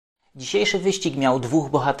Dzisiejszy wyścig miał dwóch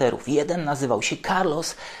bohaterów. Jeden nazywał się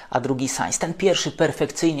Carlos, a drugi Sainz. Ten pierwszy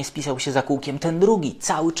perfekcyjnie spisał się za kółkiem, ten drugi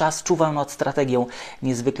cały czas czuwał nad strategią.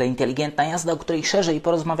 Niezwykle inteligentna jazda, o której szerzej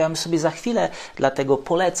porozmawiamy sobie za chwilę, dlatego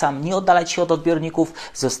polecam, nie oddalać się od odbiorników,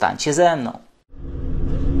 zostańcie ze mną.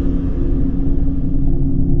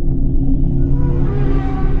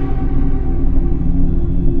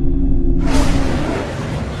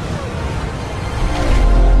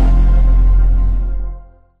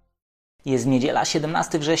 Jest niedziela,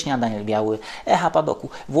 17 września, Daniel Biały, Echa, padoku.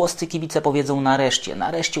 Włoscy kibice powiedzą nareszcie.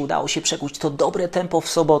 Nareszcie udało się przekuć to dobre tempo w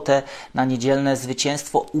sobotę na niedzielne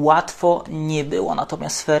zwycięstwo. Łatwo nie było,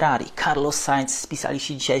 natomiast Ferrari, Carlos Sainz spisali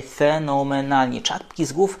się dzisiaj fenomenalnie. Czapki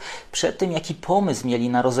z głów przed tym, jaki pomysł mieli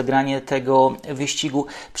na rozegranie tego wyścigu.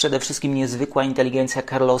 Przede wszystkim niezwykła inteligencja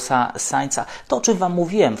Carlosa Sainza. To, o czym Wam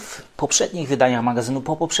mówiłem w poprzednich wydaniach magazynu,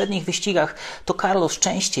 po poprzednich wyścigach, to Carlos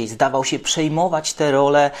częściej zdawał się przejmować tę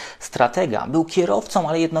rolę stratega. Był kierowcą,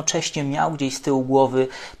 ale jednocześnie miał gdzieś z tyłu głowy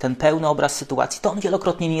ten pełny obraz sytuacji. To on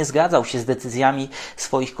wielokrotnie nie zgadzał się z decyzjami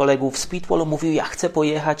swoich kolegów z pitwallu. Mówił, ja chcę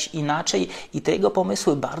pojechać inaczej i te jego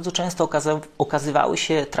pomysły bardzo często okazywały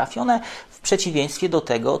się trafione w przeciwieństwie do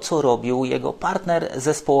tego, co robił jego partner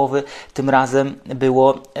zespołowy. Tym razem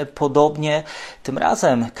było podobnie. Tym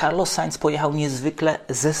razem Carlos Sainz pojechał niezwykle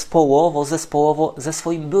zespołowo ze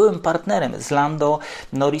swoim byłym partnerem, z Lando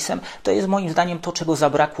Norrisem. To jest moim zdaniem to, czego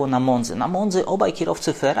zabrakło na Mondze. Na Mondzy obaj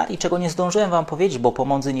kierowcy Ferrari, czego nie zdążyłem Wam powiedzieć, bo po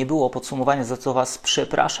Mondzy nie było podsumowania, za co Was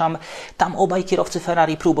przepraszam. Tam obaj kierowcy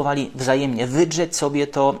Ferrari próbowali wzajemnie wydrzeć sobie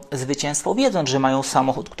to zwycięstwo, wiedząc, że mają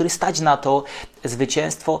samochód, który stać na to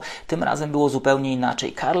zwycięstwo. Tym razem było zupełnie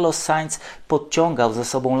inaczej. Carlos Sainz podciągał ze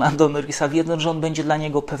sobą Lando Norrisa, wiedząc, że on będzie dla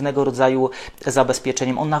niego pewnego rodzaju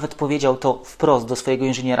zabezpieczeniem. On nawet powiedział to wprost do swojego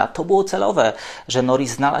inżyniera. To było celowe, że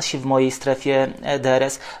Norris znalazł się w mojej strefie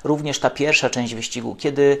DRS. Również ta pierwsza część wyścigu,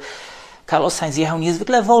 kiedy Carlos Sainz jechał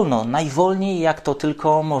niezwykle wolno, najwolniej jak to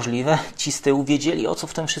tylko możliwe. Ci z tyłu wiedzieli, o co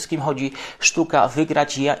w tym wszystkim chodzi. Sztuka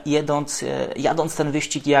wygrać jadąc ten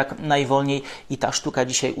wyścig jak najwolniej i ta sztuka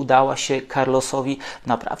dzisiaj udała się Carlosowi.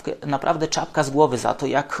 Naprawdę czapka z głowy za to,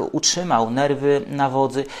 jak utrzymał nerwy na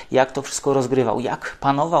wodzy, jak to wszystko rozgrywał, jak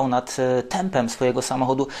panował nad tempem swojego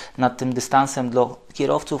samochodu, nad tym dystansem dla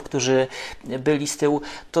kierowców, którzy byli z tyłu.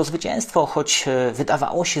 To zwycięstwo, choć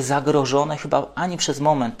wydawało się zagrożone, chyba ani przez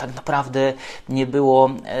moment tak naprawdę nie było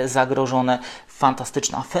zagrożone.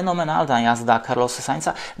 Fantastyczna, fenomenalna jazda Carlosa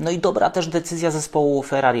Sainza. No i dobra też decyzja zespołu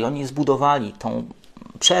Ferrari. Oni zbudowali tą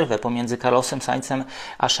przerwę pomiędzy Carlosem Sainzem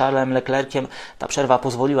a Charlesem Leclerciem. Ta przerwa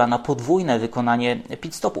pozwoliła na podwójne wykonanie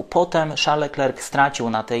pit-stopu. Potem Charles Leclerc stracił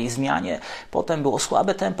na tej zmianie. Potem było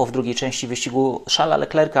słabe tempo w drugiej części wyścigu Charlesa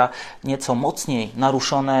Leclerca, nieco mocniej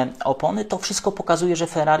naruszone opony. To wszystko pokazuje, że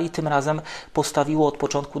Ferrari tym razem postawiło od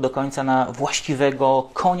początku do końca na właściwego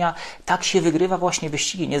konia. Tak się wygrywa właśnie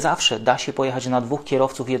wyścigi. Nie zawsze da się pojechać na dwóch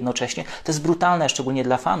kierowców jednocześnie. To jest brutalne, szczególnie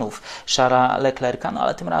dla fanów Charlesa Leclerca, no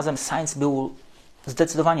ale tym razem Sainz był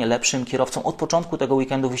zdecydowanie lepszym kierowcą od początku tego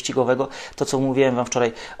weekendu wyścigowego. To, co mówiłem Wam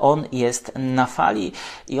wczoraj, on jest na fali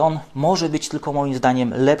i on może być tylko moim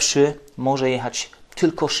zdaniem lepszy, może jechać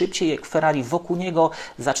tylko szybciej, jak Ferrari wokół niego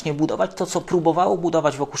zacznie budować to, co próbowało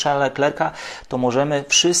budować wokół Charlesa Leclerca, to możemy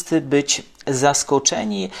wszyscy być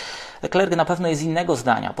zaskoczeni. Leclerc na pewno jest innego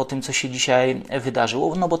zdania po tym, co się dzisiaj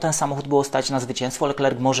wydarzyło, no bo ten samochód było stać na zwycięstwo.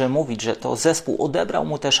 Leclerc może mówić, że to zespół odebrał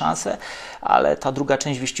mu tę szansę, ale ta druga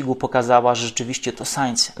część wyścigu pokazała, że rzeczywiście to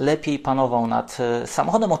Sainz lepiej panował nad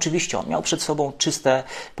samochodem. Oczywiście on miał przed sobą czyste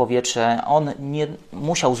powietrze, on nie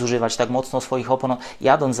musiał zużywać tak mocno swoich opon,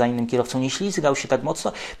 jadąc za innym kierowcą, nie ślizgał się tak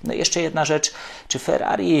mocno. No i jeszcze jedna rzecz, czy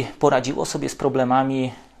Ferrari poradziło sobie z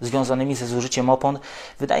problemami związanymi ze zużyciem opon?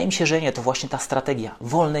 Wydaje mi się, że nie. To właśnie ta strategia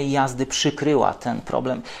wolnej jazdy przykryła ten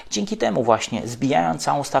problem. Dzięki temu właśnie, zbijając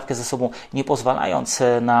całą stawkę ze sobą, nie pozwalając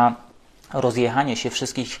na rozjechanie się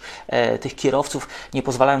wszystkich tych kierowców, nie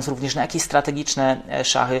pozwalając również na jakieś strategiczne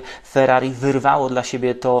szachy, Ferrari wyrwało dla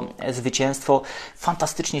siebie to zwycięstwo.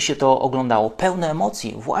 Fantastycznie się to oglądało. Pełne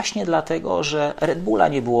emocji właśnie dlatego, że Red Bulla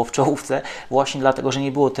nie było w czołówce, właśnie dlatego, że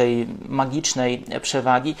nie było tej magicznej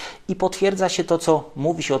przewagi i potwierdza się to, co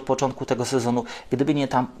mówi się od początku tego sezonu. Gdyby nie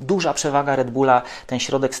ta duża przewaga Red Bulla, ten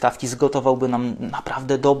środek stawki zgotowałby nam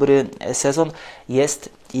naprawdę dobry sezon. Jest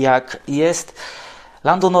jak jest.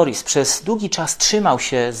 Lando Norris przez długi czas trzymał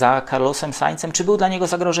się za Carlosem Sainzem. Czy był dla niego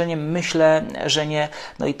zagrożeniem? Myślę, że nie.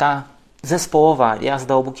 No i ta zespołowa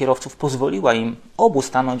jazda obu kierowców pozwoliła im obu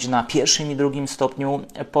stanąć na pierwszym i drugim stopniu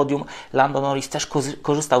podium. Lando Norris też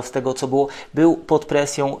korzystał z tego, co było. Był pod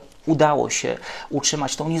presją udało się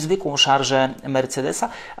utrzymać tą niezwykłą szarżę Mercedesa,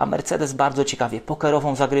 a Mercedes bardzo ciekawie,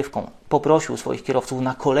 pokerową zagrywką poprosił swoich kierowców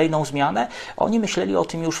na kolejną zmianę. Oni myśleli o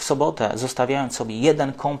tym już w sobotę, zostawiając sobie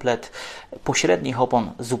jeden komplet pośrednich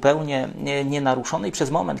opon zupełnie nienaruszony i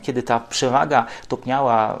przez moment, kiedy ta przewaga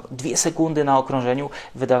topniała 2 sekundy na okrążeniu,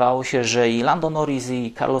 wydawało się, że i Lando Norris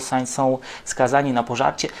i Carlos Sainz są skazani na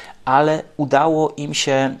pożarcie, ale udało im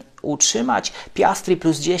się utrzymać. Piastri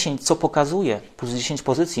plus 10, co pokazuje, plus 10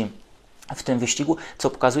 pozycji w tym wyścigu, co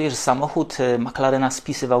pokazuje, że samochód McLarena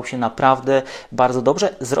spisywał się naprawdę bardzo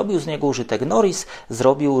dobrze. Zrobił z niego użytek Norris,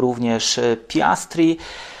 zrobił również Piastri.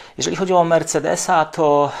 Jeżeli chodzi o Mercedesa,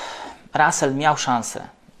 to Russell miał szansę.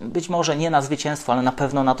 Być może nie na zwycięstwo, ale na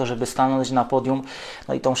pewno na to, żeby stanąć na podium.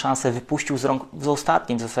 No i tą szansę wypuścił z rąk w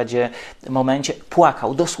ostatnim w zasadzie momencie.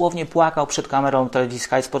 Płakał, dosłownie płakał przed kamerą telewizji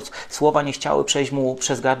Sky Sports. Słowa nie chciały przejść mu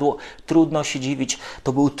przez gardło. Trudno się dziwić.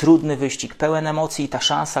 To był trudny wyścig, pełen emocji i ta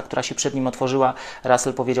szansa, która się przed nim otworzyła.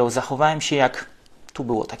 Russell powiedział, zachowałem się jak... Tu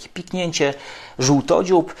było takie piknięcie,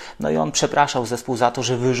 żółtodziób, no i on przepraszał zespół za to,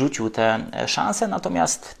 że wyrzucił tę szansę,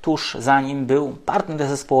 natomiast tuż za nim był partner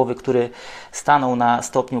zespołowy, który stanął na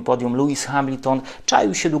stopniu podium, Lewis Hamilton,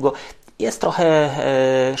 czaił się długo. Jest trochę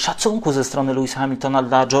szacunku ze strony Lewisa Hamiltona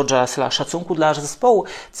dla George'a Russella, szacunku dla zespołu,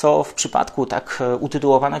 co w przypadku tak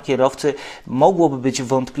utytułowanego kierowcy mogłoby być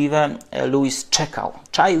wątpliwe. Lewis czekał,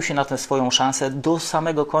 czaił się na tę swoją szansę do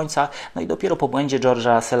samego końca, no i dopiero po błędzie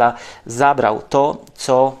George'a Russella zabrał to,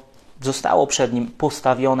 co zostało przed nim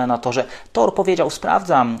postawione na torze. Tor powiedział,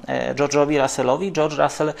 sprawdzam George'owi Russellowi. George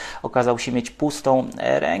Russell okazał się mieć pustą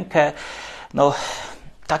rękę. No,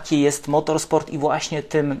 taki jest motorsport i właśnie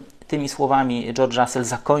tymi słowami George Russell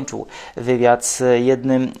zakończył wywiad z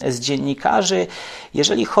jednym z dziennikarzy.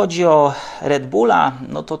 Jeżeli chodzi o Red Bulla,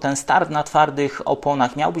 no to ten start na twardych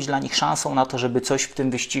oponach miał być dla nich szansą na to, żeby coś w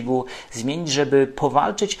tym wyścigu zmienić, żeby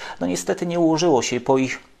powalczyć. No niestety nie ułożyło się po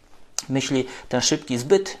ich myśli. Ten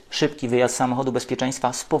zbyt szybki wyjazd samochodu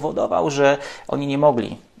bezpieczeństwa spowodował, że oni nie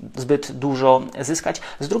mogli zbyt dużo zyskać.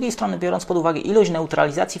 Z drugiej strony, biorąc pod uwagę ilość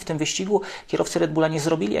neutralizacji w tym wyścigu, kierowcy Red Bulla nie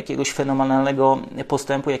zrobili jakiegoś fenomenalnego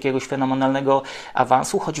postępu, jakiegoś fenomenalnego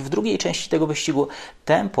awansu, choć w drugiej części tego wyścigu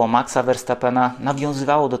tempo Maxa Verstappena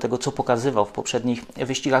nawiązywało do tego, co pokazywał w poprzednich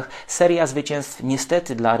wyścigach. Seria zwycięstw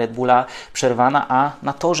niestety dla Red Bulla przerwana, a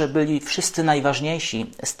na torze byli wszyscy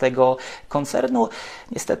najważniejsi z tego koncernu.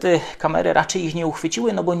 Niestety kamery raczej ich nie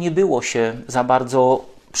uchwyciły, no bo nie było się za bardzo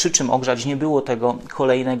przy czym ogrzać, nie było tego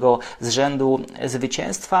kolejnego z rzędu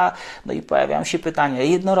zwycięstwa. No i pojawiają się pytania,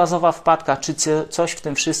 jednorazowa wpadka, czy coś w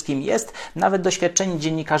tym wszystkim jest? Nawet doświadczeni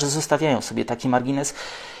dziennikarze zostawiają sobie taki margines.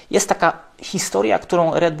 Jest taka historia,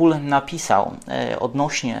 którą Red Bull napisał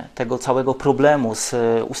odnośnie tego całego problemu z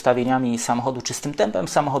ustawieniami samochodu, czy z tym tempem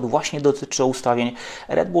samochodu, właśnie dotyczy ustawień.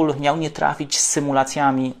 Red Bull miał nie trafić z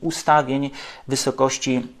symulacjami ustawień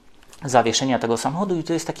wysokości zawieszenia tego samochodu i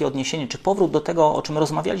to jest takie odniesienie, czy powrót do tego, o czym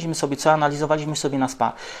rozmawialiśmy sobie, co analizowaliśmy sobie na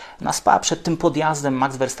Spa. Na Spa przed tym podjazdem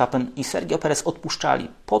Max Verstappen i Sergio Perez odpuszczali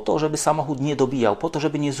po to, żeby samochód nie dobijał, po to,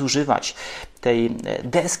 żeby nie zużywać tej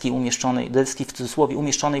deski w cudzysłowie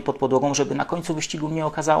umieszczonej pod podłogą, żeby na końcu wyścigu nie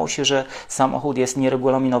okazało się, że samochód jest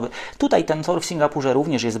nieregulaminowy. Tutaj ten tor w Singapurze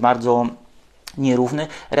również jest bardzo nierówny.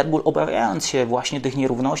 Red Bull, obawiając się właśnie tych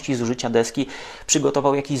nierówności zużycia deski,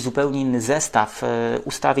 przygotował jakiś zupełnie inny zestaw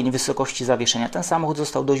ustawień wysokości zawieszenia. Ten samochód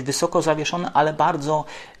został dość wysoko zawieszony, ale bardzo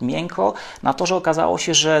miękko. Na torze okazało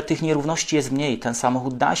się, że tych nierówności jest mniej. Ten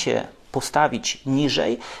samochód da się postawić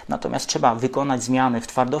niżej, natomiast trzeba wykonać zmiany w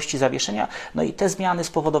twardości zawieszenia, no i te zmiany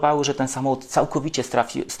spowodowały, że ten samochód całkowicie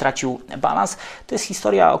stracił balans. To jest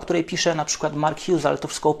historia, o której pisze na przykład Mark Hughes, ale to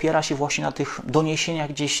wszystko opiera się właśnie na tych doniesieniach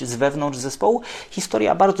gdzieś z wewnątrz zespołu.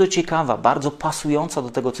 Historia bardzo ciekawa, bardzo pasująca do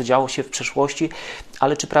tego, co działo się w przeszłości,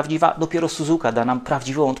 ale czy prawdziwa? Dopiero Suzuka da nam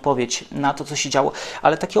prawdziwą odpowiedź na to, co się działo.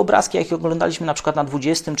 Ale takie obrazki, jakie oglądaliśmy na przykład na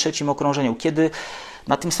 23. okrążeniu, kiedy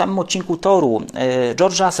na tym samym odcinku toru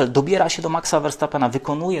George Russell dobiera się do Maxa Verstappena,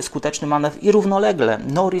 wykonuje skuteczny manewr i równolegle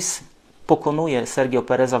Norris pokonuje Sergio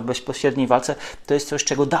Pereza w bezpośredniej walce. To jest coś,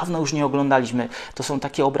 czego dawno już nie oglądaliśmy. To są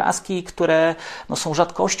takie obrazki, które są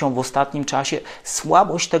rzadkością w ostatnim czasie.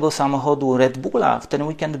 Słabość tego samochodu Red Bulla w ten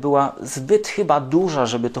weekend była zbyt chyba duża,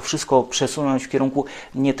 żeby to wszystko przesunąć w kierunku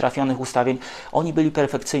nietrafionych ustawień. Oni byli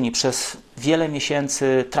perfekcyjni. Przez wiele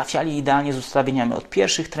miesięcy trafiali idealnie z ustawieniami. Od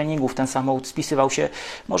pierwszych treningów ten samochód spisywał się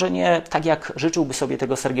może nie tak, jak życzyłby sobie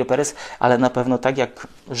tego Sergio Perez, ale na pewno tak, jak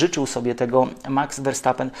życzył sobie tego Max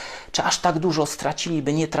Verstappen. Czy aż tak dużo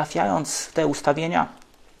straciliby, nie trafiając w te ustawienia?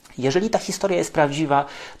 Jeżeli ta historia jest prawdziwa,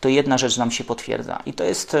 to jedna rzecz nam się potwierdza i to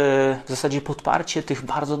jest w zasadzie podparcie tych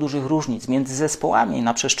bardzo dużych różnic między zespołami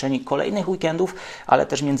na przestrzeni kolejnych weekendów, ale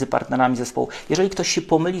też między partnerami zespołu. Jeżeli ktoś się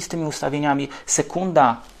pomyli z tymi ustawieniami,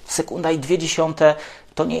 sekunda i 0,2,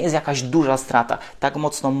 to nie jest jakaś duża strata. Tak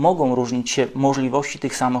mocno mogą różnić się możliwości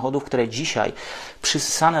tych samochodów, które dzisiaj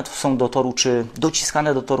przysysane są do toru, czy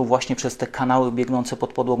dociskane do toru właśnie przez te kanały biegnące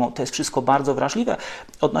pod podłogą. To jest wszystko bardzo wrażliwe.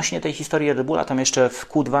 Odnośnie tej historii Red Bulla, tam jeszcze w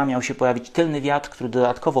Q2 miał się pojawić tylny wiatr, który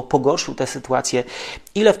dodatkowo pogorszył tę sytuację.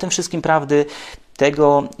 Ile w tym wszystkim prawdy,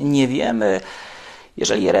 tego nie wiemy.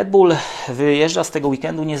 Jeżeli Red Bull wyjeżdża z tego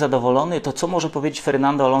weekendu niezadowolony, to co może powiedzieć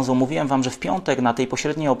Fernando Alonso? Mówiłem Wam, że w piątek na tej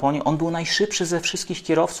pośredniej oponie on był najszybszy ze wszystkich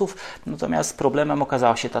kierowców, natomiast problemem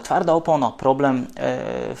okazała się ta twarda opona, problem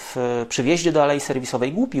przy wjeździe do alei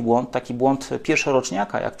serwisowej, głupi błąd, taki błąd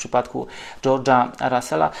pierwszoroczniaka, jak w przypadku George'a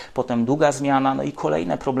Russella, potem długa zmiana, no i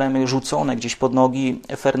kolejne problemy rzucone gdzieś pod nogi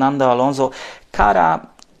Fernando Alonso. Kara,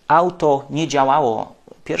 auto nie działało.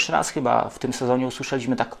 Pierwszy raz chyba w tym sezonie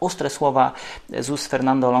usłyszeliśmy tak ostre słowa z ust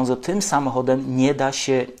Fernando Alonso. Tym samochodem nie da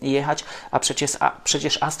się jechać, a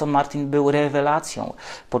przecież Aston Martin był rewelacją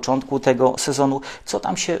początku tego sezonu. Co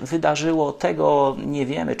tam się wydarzyło, tego nie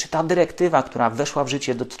wiemy. Czy ta dyrektywa, która weszła w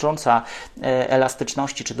życie dotycząca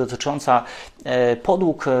elastyczności, czy dotycząca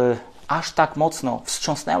podłóg aż tak mocno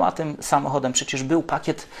wstrząsnęła tym samochodem. Przecież był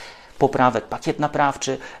pakiet poprawek, pakiet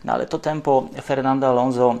naprawczy, no ale to tempo Fernando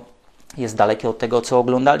Alonso jest dalekie od tego, co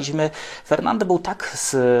oglądaliśmy. Fernando był tak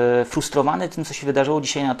sfrustrowany tym, co się wydarzyło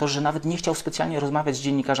dzisiaj na torze, że nawet nie chciał specjalnie rozmawiać z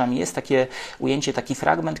dziennikarzami. Jest takie ujęcie, taki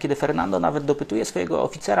fragment, kiedy Fernando nawet dopytuje swojego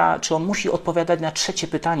oficera, czy on musi odpowiadać na trzecie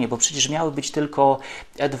pytanie, bo przecież miały być tylko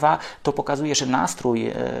dwa. To pokazuje, że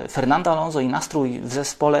nastrój Fernando Alonso i nastrój w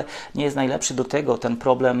zespole nie jest najlepszy. Do tego ten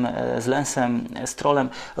problem z Lensem Strollem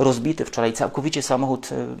rozbity wczoraj całkowicie samochód,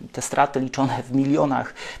 te straty liczone w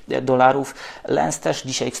milionach dolarów. Lens też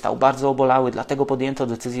dzisiaj wstał bardzo obolały, dlatego podjęto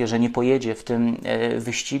decyzję, że nie pojedzie w tym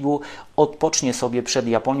wyścigu, odpocznie sobie przed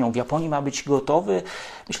Japonią. W Japonii ma być gotowy.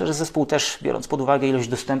 Myślę, że zespół też, biorąc pod uwagę ilość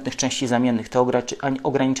dostępnych części zamiennych, te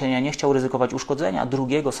ograniczenia, nie chciał ryzykować uszkodzenia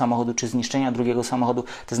drugiego samochodu, czy zniszczenia drugiego samochodu. To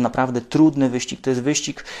jest naprawdę trudny wyścig. To jest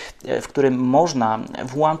wyścig, w którym można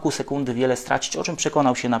w ułamku sekundy wiele stracić, o czym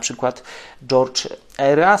przekonał się na przykład George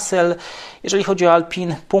Russell. Jeżeli chodzi o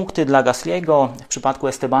Alpine, punkty dla Gasly'ego. W przypadku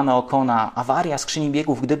Estebana Ocona awaria skrzyni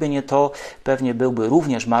biegów, gdyby nie to, pewnie byłby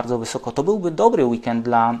również bardzo wysoko. To byłby dobry weekend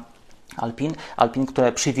dla Alpine,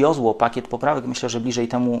 które przywiozło pakiet poprawek. Myślę, że bliżej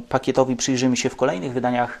temu pakietowi przyjrzymy się w kolejnych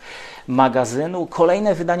wydaniach magazynu.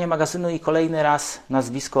 Kolejne wydanie magazynu i kolejny raz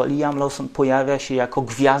nazwisko Liam Lawson pojawia się jako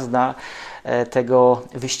gwiazda tego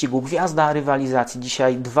wyścigu, gwiazda rywalizacji.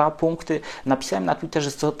 Dzisiaj 2 punkty. Napisałem na Twitterze,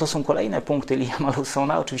 że to są kolejne punkty Liama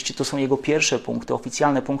Lawsona. Oczywiście to są jego pierwsze punkty,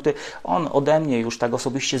 oficjalne punkty. On ode mnie już tak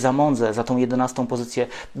osobiście za Monzę, za tą 11. pozycję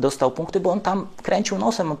dostał punkty, bo on tam kręcił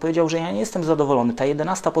nosem. On powiedział, że ja nie jestem zadowolony. Ta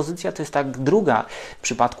 11. pozycja to jest tak druga w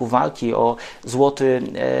przypadku walki o złoty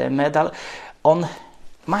medal. On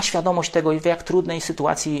ma świadomość tego, w jak trudnej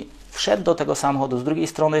sytuacji wszedł do tego samochodu. Z drugiej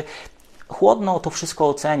strony chłodno to wszystko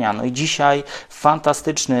ocenia. No i dzisiaj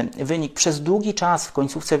fantastyczny wynik. Przez długi czas w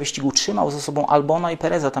końcówce wyścigu trzymał ze sobą Albona i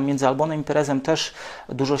Pereza. Tam między Albonem i Perezem też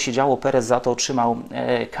dużo się działo. Perez za to otrzymał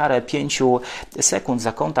karę 5 sekund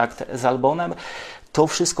za kontakt z Albonem. To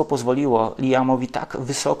wszystko pozwoliło Liamowi tak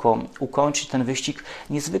wysoko ukończyć ten wyścig.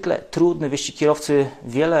 Niezwykle trudny wyścig. Kierowcy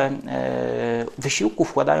wiele wysiłków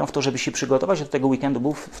wkładają w to, żeby się przygotować do tego weekendu.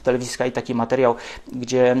 Był w telewizji Sky taki materiał,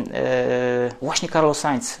 gdzie właśnie Carlos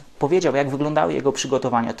Sainz powiedział, jak wyglądały jego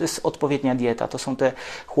przygotowania. To jest odpowiednia dieta, to są te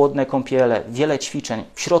chłodne kąpiele, wiele ćwiczeń,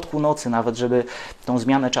 w środku nocy nawet, żeby tą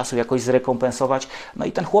zmianę czasu jakoś zrekompensować. No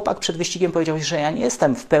i ten chłopak przed wyścigiem powiedział, że ja nie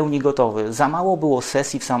jestem w pełni gotowy. Za mało było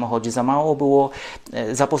sesji w samochodzie, za mało było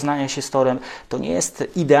zapoznania się z torem. To nie jest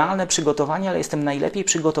idealne przygotowanie, ale jestem najlepiej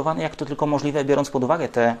przygotowany, jak to tylko możliwe, biorąc pod uwagę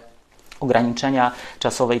te ograniczenia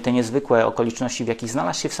czasowe i te niezwykłe okoliczności, w jakich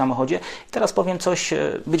znalazł się w samochodzie. I teraz powiem coś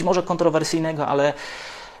być może kontrowersyjnego, ale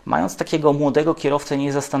mając takiego młodego kierowcę,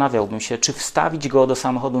 nie zastanawiałbym się, czy wstawić go do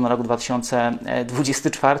samochodu na rok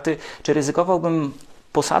 2024, czy ryzykowałbym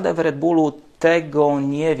posadę w Red Bullu, tego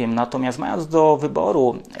nie wiem. Natomiast mając do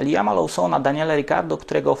wyboru Liama Lawsona, Daniela Ricciardo,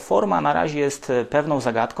 którego forma na razie jest pewną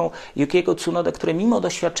zagadką, Yukiego Tsunodę, który mimo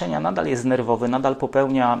doświadczenia nadal jest nerwowy, nadal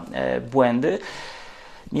popełnia błędy,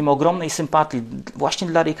 mimo ogromnej sympatii właśnie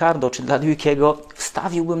dla Ricciardo czy dla Yukiego,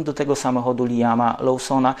 wstawiłbym do tego samochodu Liama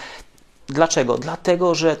Lawsona. Dlaczego?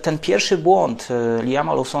 Dlatego, że ten pierwszy błąd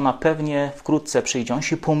Liama Lawsona pewnie wkrótce przyjdzie. On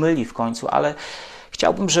się pomyli w końcu, ale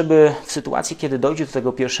Chciałbym, żeby w sytuacji, kiedy dojdzie do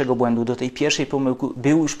tego pierwszego błędu, do tej pierwszej pomyłki,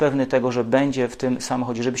 był już pewny tego, że będzie w tym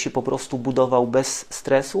samochodzie, żeby się po prostu budował bez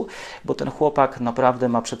stresu, bo ten chłopak naprawdę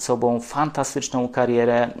ma przed sobą fantastyczną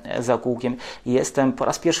karierę za kółkiem. Jestem po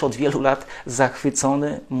raz pierwszy od wielu lat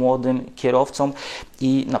zachwycony młodym kierowcą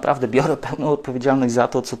i naprawdę biorę pełną odpowiedzialność za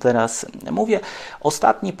to, co teraz mówię.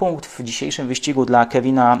 Ostatni punkt w dzisiejszym wyścigu dla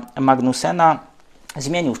Kevina Magnusena.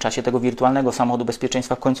 Zmienił w czasie tego wirtualnego samochodu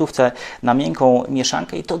bezpieczeństwa w końcówce na miękką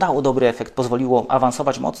mieszankę i to dało dobry efekt, pozwoliło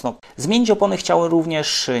awansować mocno. Zmienić opony chciał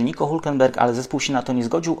również Nico Hülkenberg, ale zespół się na to nie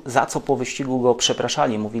zgodził, za co po wyścigu go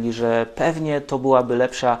przepraszali. Mówili, że pewnie to byłaby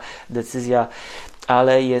lepsza decyzja,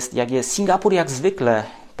 ale jest jak jest. Singapur jak zwykle.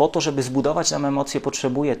 Po to, żeby zbudować tam emocje,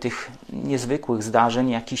 potrzebuje tych niezwykłych zdarzeń,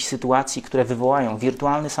 jakichś sytuacji, które wywołają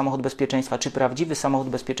wirtualny samochód bezpieczeństwa, czy prawdziwy samochód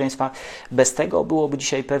bezpieczeństwa. Bez tego byłoby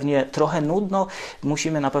dzisiaj pewnie trochę nudno.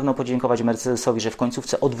 Musimy na pewno podziękować Mercedesowi, że w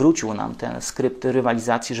końcówce odwrócił nam ten skrypt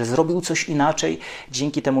rywalizacji, że zrobił coś inaczej.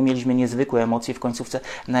 Dzięki temu mieliśmy niezwykłe emocje w końcówce.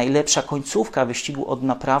 Najlepsza końcówka wyścigu od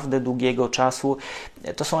naprawdę długiego czasu.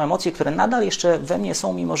 To są emocje, które nadal jeszcze we mnie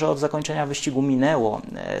są, mimo że od zakończenia wyścigu minęło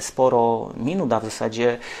sporo minut, a w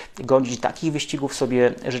zasadzie godzin. Takich wyścigów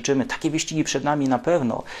sobie życzymy. Takie wyścigi przed nami na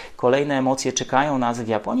pewno. Kolejne emocje czekają nas w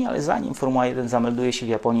Japonii, ale zanim Formuła 1 zamelduje się w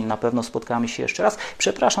Japonii, na pewno spotkamy się jeszcze raz.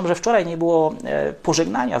 Przepraszam, że wczoraj nie było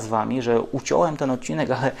pożegnania z Wami, że uciąłem ten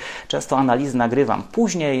odcinek, ale często analizy nagrywam.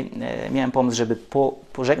 Później miałem pomysł, żeby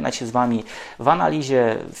pożegnać się z Wami w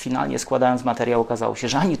analizie. Finalnie składając materiał okazało się,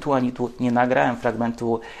 że ani tu nie nagrałem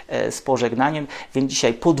fragmentu z pożegnaniem, więc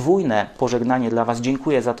dzisiaj podwójne pożegnanie dla Was.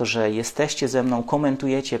 Dziękuję za to, że jesteście ze mną,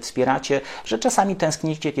 komentujecie, wspieracie, że czasami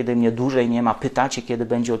tęsknicie, kiedy mnie dłużej nie ma, pytacie, kiedy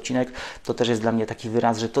będzie odcinek. To też jest dla mnie taki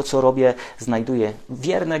wyraz, że to, co robię, znajduje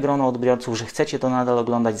wierne grono odbiorców, że chcecie to nadal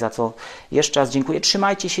oglądać, za co jeszcze raz dziękuję.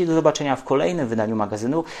 Trzymajcie się i do zobaczenia w kolejnym wydaniu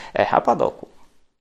magazynu Echa Padoku.